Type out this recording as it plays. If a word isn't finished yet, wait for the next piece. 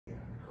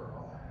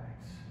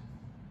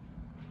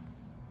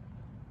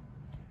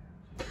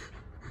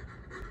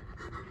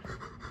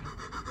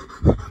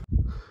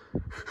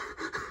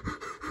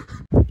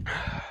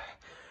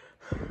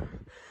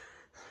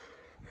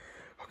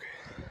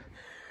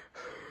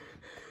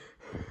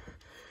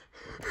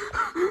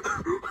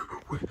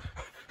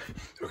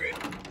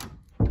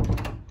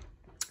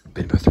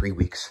3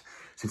 weeks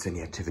since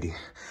any activity.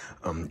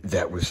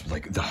 That was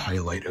like the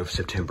highlight of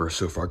September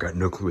so far. Got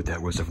no clue what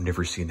that was. I've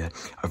never seen that.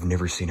 I've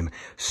never seen him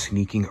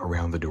sneaking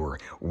around the door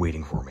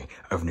waiting for me.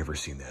 I've never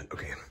seen that.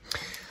 Okay.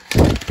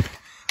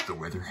 The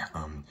weather,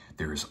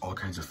 there's all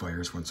kinds of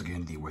fires. Once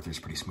again, the weather's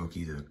pretty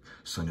smoky. The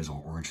sun is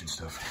all orange and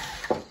stuff.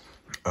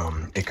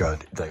 It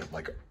got,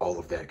 like all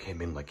of that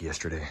came in like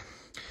yesterday.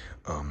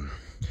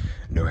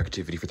 No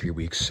activity for 3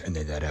 weeks, and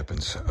then that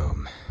happens.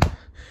 I'm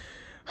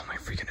like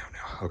freaking out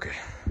now. Okay.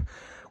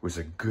 Was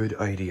a good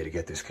idea to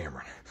get this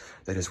camera.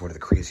 That is one of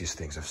the craziest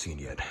things I've seen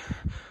yet.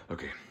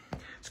 Okay,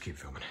 let's keep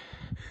filming.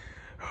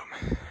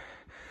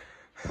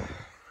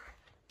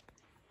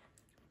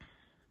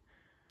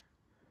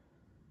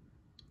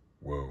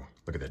 Whoa,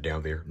 look at that.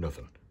 Down there,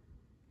 nothing.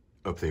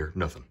 Up there,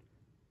 nothing.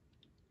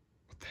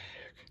 What the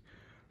heck?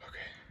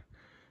 Okay,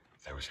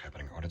 that was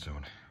happening on its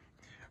own.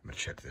 I'm gonna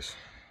check this.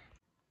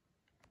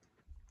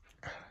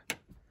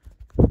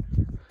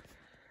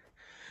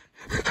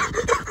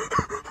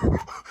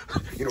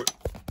 You know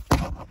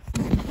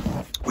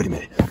what? Wait a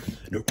minute.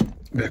 Nope.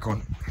 Back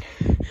on.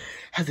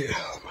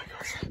 Oh my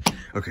gosh.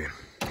 Okay.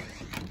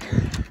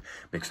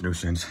 Makes no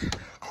sense.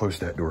 Close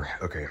that door.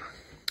 Okay.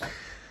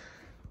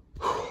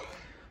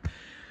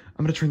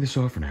 I'm gonna turn this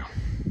off for now.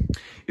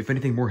 If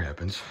anything more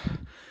happens,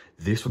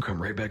 this will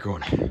come right back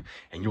on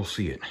and you'll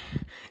see it.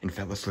 In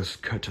fact, let's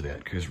cut to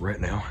that, because right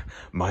now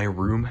my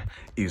room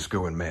is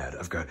going mad.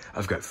 I've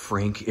got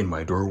Frank in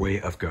my doorway.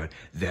 I've got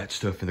that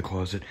stuff in the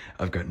closet.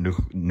 I've got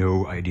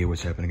no idea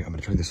what's happening. I'm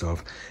gonna turn this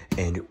off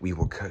and we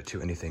will cut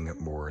to anything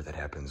more that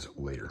happens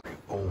later.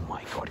 Oh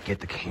my God, get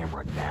the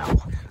camera now.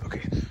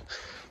 Okay.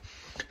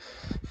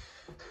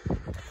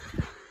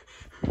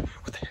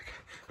 What the heck?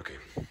 Okay,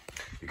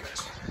 you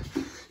guys,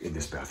 in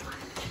this bathroom.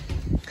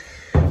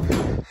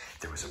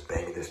 There was a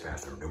bang in this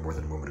bathroom no more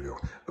than a moment ago.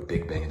 A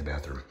big bang in the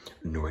bathroom.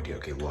 No idea.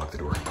 Okay, lock the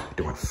door.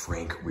 Don't want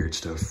Frank weird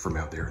stuff from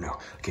out there. No.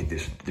 Okay,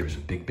 there was a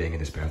big bang in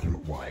this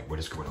bathroom. Why? What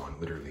is going on?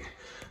 Literally.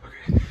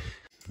 Okay.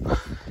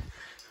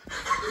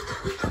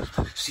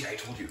 See, I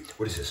told you.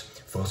 What is this?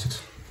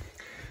 Faucets?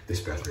 This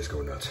bathroom is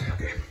going nuts.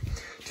 Okay.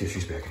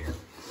 Tissues back in here.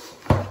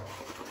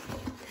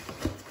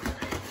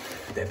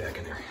 That back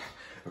in there.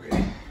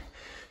 Okay.